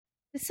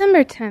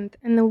December 10th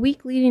and the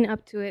week leading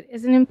up to it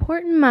is an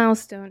important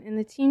milestone in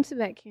the Team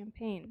Tibet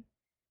campaign.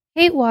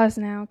 Kate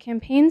Wasnow,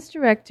 campaigns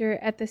director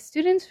at the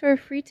Students for a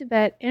Free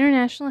Tibet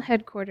International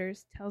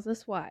Headquarters, tells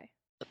us why.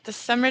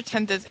 December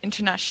 10th is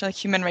International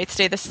Human Rights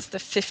Day. This is the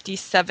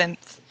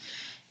 57th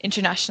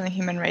International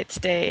Human Rights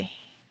Day.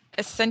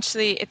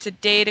 Essentially, it's a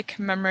day to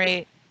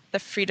commemorate the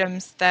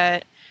freedoms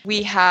that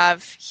we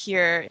have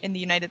here in the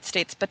United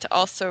States, but to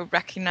also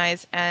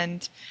recognize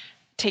and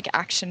take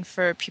action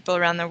for people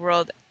around the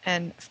world,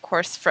 and of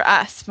course for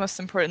us, most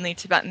importantly,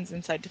 Tibetans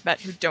inside Tibet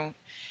who don't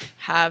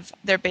have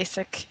their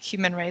basic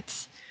human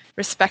rights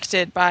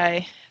respected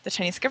by the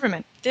Chinese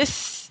government.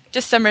 This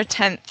December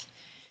 10th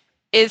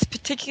is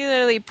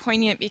particularly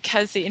poignant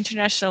because the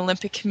International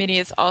Olympic Committee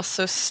is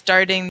also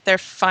starting their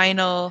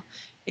final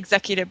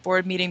executive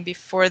board meeting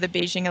before the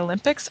Beijing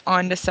Olympics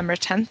on December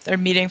 10th. They're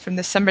meeting from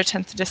December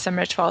 10th to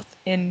December 12th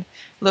in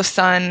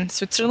Lausanne,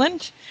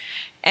 Switzerland,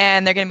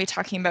 and they're going to be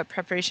talking about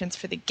preparations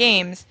for the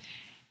Games.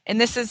 And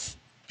this is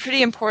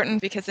pretty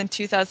important because in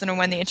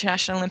 2001, the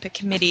International Olympic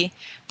Committee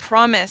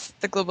promised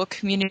the global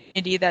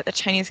community that the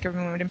Chinese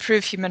government would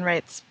improve human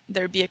rights.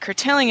 There would be a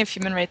curtailing of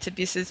human rights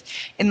abuses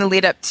in the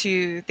lead up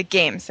to the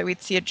Games, so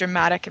we'd see a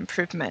dramatic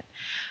improvement.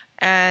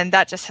 And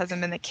that just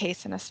hasn't been the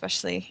case, and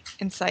especially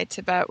inside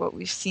Tibet, what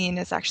we've seen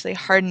is actually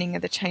hardening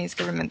of the Chinese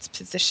government's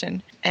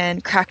position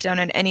and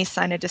crackdown on any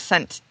sign of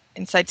dissent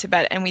inside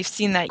Tibet. And we've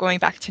seen that going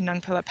back to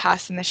Nangpala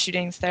Pass and the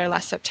shootings there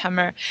last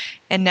September,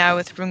 and now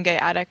with Rungay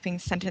Adak being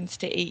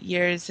sentenced to 8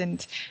 years,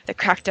 and the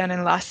crackdown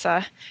in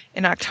Lhasa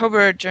in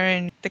October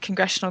during the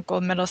Congressional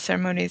Gold Medal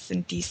ceremonies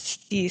in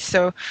DC.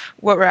 So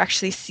what we're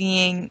actually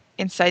seeing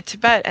inside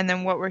Tibet, and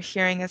then what we're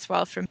hearing as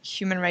well from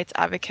human rights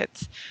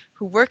advocates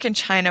who work in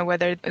China,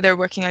 whether they're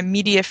working on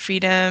media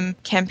freedom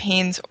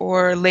campaigns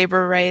or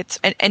labor rights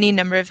and any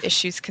number of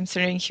issues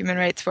concerning human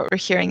rights, what we're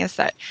hearing is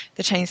that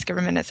the Chinese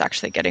government is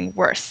actually getting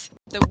worse.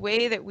 The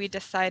way that we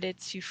decided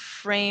to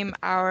frame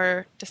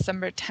our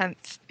December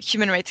 10th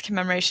human rights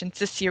commemorations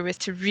this year was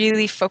to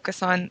really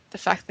focus on the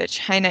fact that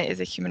China is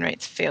a human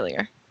rights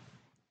failure.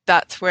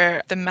 That's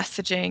where the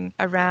messaging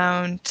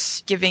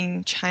around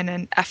giving China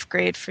an F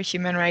grade for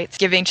human rights,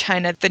 giving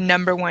China the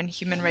 #1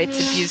 human rights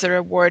abuser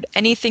award,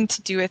 anything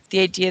to do with the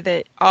idea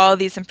that all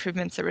these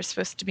improvements that were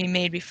supposed to be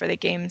made before the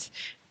Games,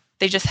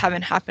 they just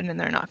haven't happened and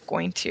they're not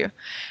going to.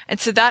 And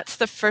so that's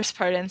the first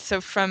part. And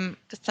so from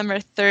December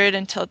 3rd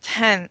until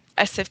 10th,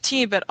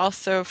 SFT, but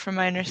also from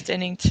my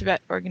understanding,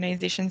 Tibet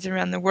organizations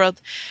around the world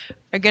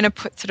are going to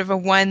put sort of a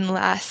one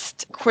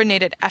last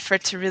coordinated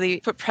effort to really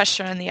put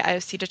pressure on the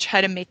IOC to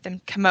try to make them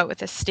come out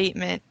with a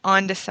statement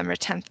on December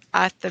 10th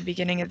at the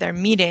beginning of their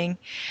meeting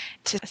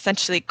to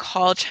essentially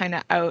call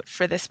China out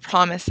for this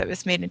promise that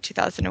was made in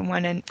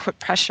 2001 and put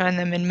pressure on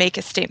them and make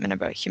a statement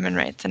about human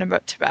rights and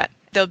about Tibet.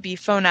 There'll be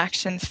phone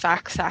actions,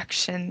 fax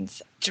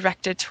actions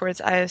directed towards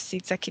IOC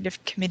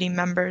executive committee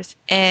members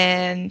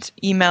and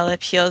email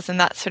appeals and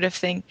that sort of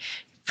thing.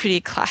 Pretty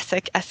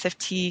classic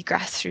SFT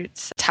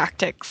grassroots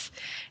tactics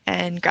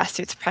and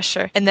grassroots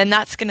pressure. And then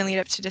that's going to lead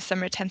up to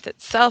December 10th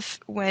itself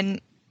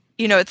when,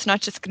 you know, it's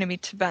not just going to be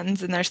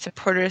Tibetans and their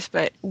supporters,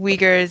 but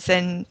Uyghurs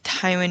and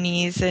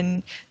Taiwanese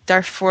and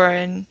Darfur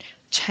and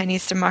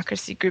Chinese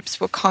democracy groups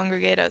will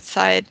congregate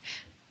outside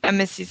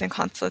embassies and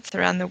consulates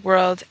around the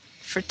world.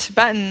 For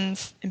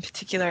Tibetans, in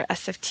particular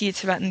SFT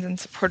Tibetans and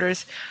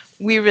supporters,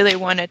 we really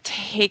want to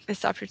take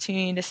this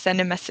opportunity to send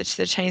a message to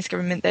the Chinese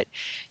government that,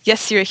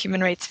 yes, you're a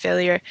human rights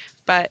failure,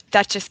 but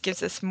that just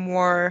gives us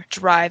more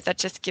drive, that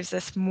just gives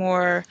us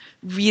more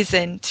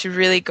reason to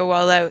really go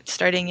all out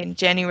starting in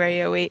January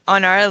 2008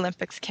 on our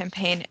Olympics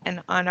campaign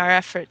and on our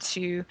effort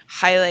to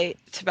highlight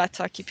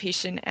Tibet's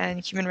occupation and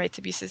human rights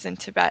abuses in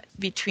Tibet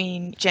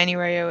between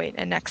January 2008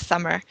 and next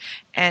summer.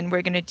 And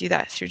we're going to do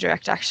that through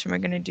direct action. We're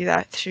going to do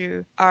that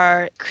through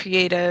our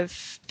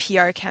creative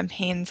PR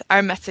campaigns,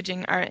 our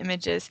messaging, our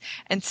images.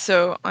 And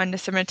so on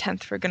December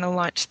 10th, we're going to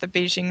launch the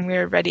Beijing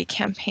We're Ready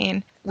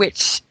campaign,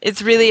 which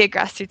is really a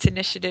grassroots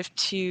initiative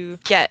to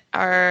get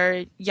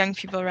our young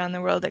people around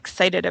the world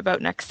excited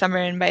about next summer,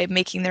 and by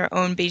making their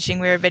own Beijing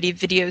We Are Ready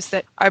videos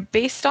that are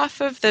based off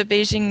of the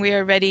Beijing We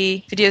Are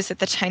Ready videos that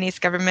the Chinese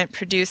government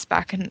produced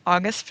back in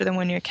August for the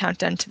one-year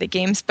countdown to the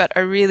Games, but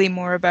are really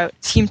more about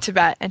Team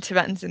Tibet and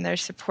Tibetans and their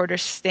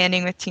supporters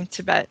standing with Team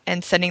Tibet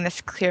and sending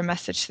this clear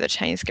message to the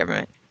Chinese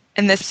government.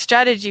 And the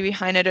strategy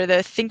behind it, or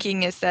the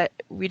thinking, is that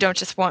we don't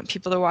just want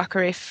people to walk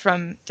away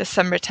from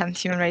December 10th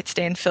Human Rights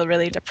Day and feel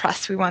really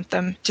depressed. We want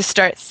them to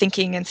start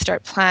thinking and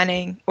start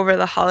planning over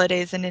the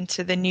holidays and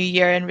into the new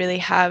year and really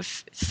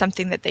have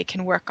something that they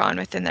can work on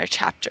within their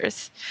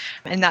chapters.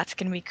 And that's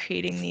going to be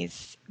creating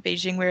these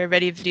Beijing We Are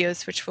Ready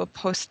videos, which we'll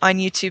post on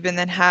YouTube and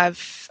then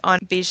have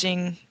on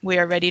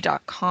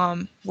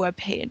BeijingWeAreReady.com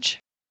webpage.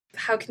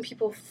 How can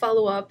people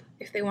follow up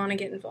if they want to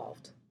get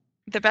involved?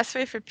 The best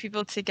way for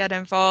people to get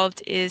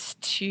involved is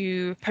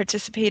to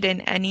participate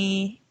in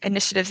any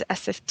initiatives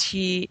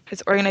SFT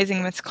is organizing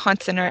in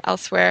Wisconsin or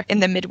elsewhere in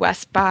the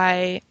Midwest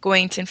by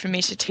going to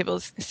information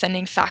tables,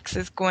 sending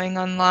faxes, going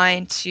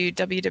online to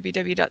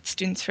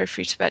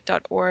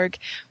www.studentsforfreetibet.org,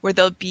 where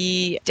there'll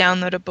be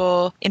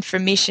downloadable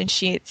information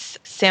sheets,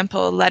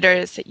 sample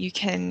letters that you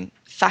can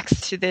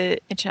fax to the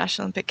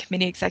International Olympic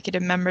Committee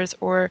executive members,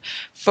 or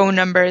phone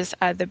numbers.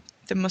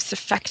 The most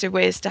effective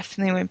way is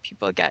definitely when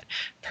people get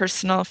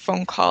personal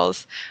phone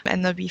calls,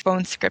 and there'll be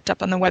phone script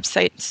up on the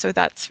website. So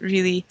that's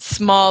really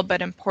small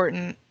but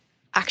important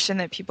action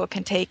that people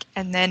can take.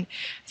 And then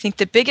I think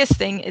the biggest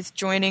thing is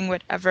joining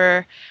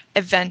whatever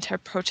event or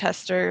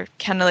protest or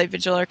candlelight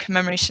vigil or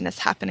commemoration is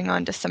happening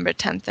on December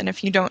 10th. And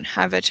if you don't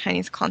have a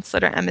Chinese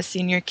consulate or embassy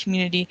in your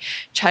community,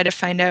 try to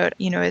find out,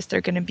 is there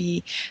going to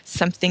be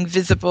something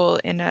visible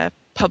in a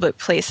public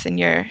place in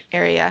your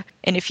area.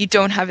 And if you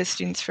don't have a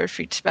Students for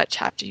Free Tibet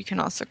chapter, you can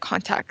also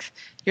contact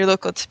your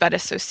local Tibet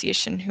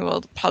association, who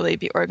will probably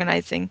be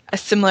organizing a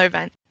similar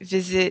event.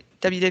 Visit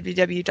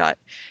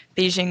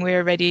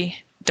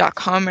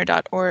www.beijingweareready.com or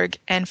 .org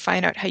and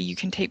find out how you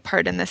can take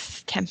part in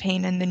this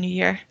campaign in the new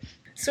year.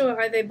 So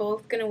are they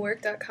both going to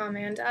work, .com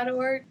and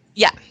 .org?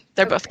 Yeah,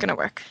 they're both going to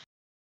work.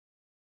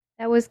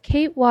 That was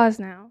Kate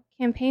Wasnow,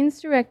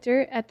 Campaigns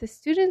Director at the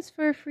Students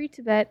for Free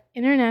Tibet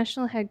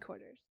International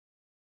Headquarters.